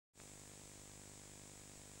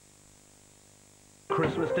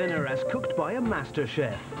Christmas dinner as cooked by a master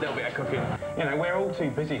chef. A little bit of cooking. You know, we're all too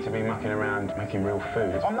busy to be mucking around making real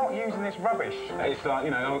food. I'm not using this rubbish. It's like, you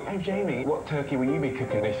know, oh, Jamie, what turkey will you be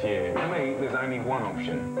cooking this year? For me, there's only one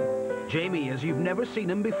option. Jamie, as you've never seen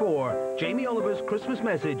him before. Jamie Oliver's Christmas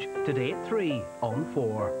message, today at 3 on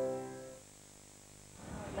 4.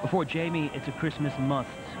 Before Jamie, it's a Christmas must.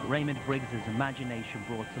 Raymond Briggs's imagination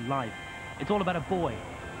brought to life. It's all about a boy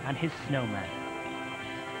and his snowman.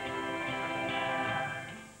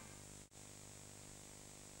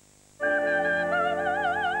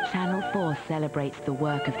 Channel 4 celebrates the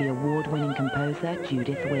work of the award-winning composer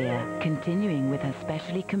Judith Weir, continuing with her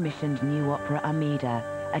specially commissioned new opera Armida,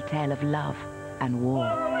 a tale of love and war.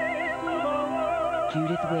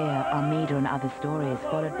 Judith Weir Armida and Other Stories,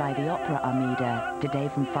 followed by the opera Armida, today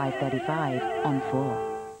from 5:35 on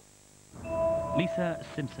 4. Lisa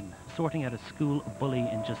Simpson, sorting out a school bully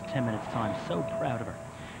in just 10 minutes' time. So proud of her.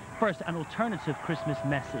 First, an alternative Christmas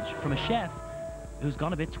message from a chef who's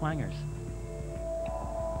gone a bit twangers.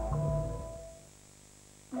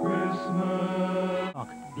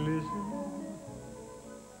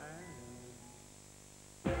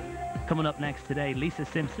 Coming up next today, Lisa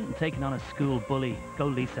Simpson taking on a school bully. Go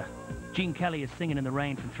Lisa. Gene Kelly is singing in the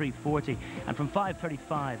rain from 3:40, and from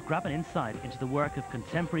 5:35, grab an insight into the work of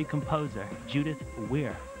contemporary composer Judith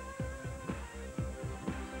Weir.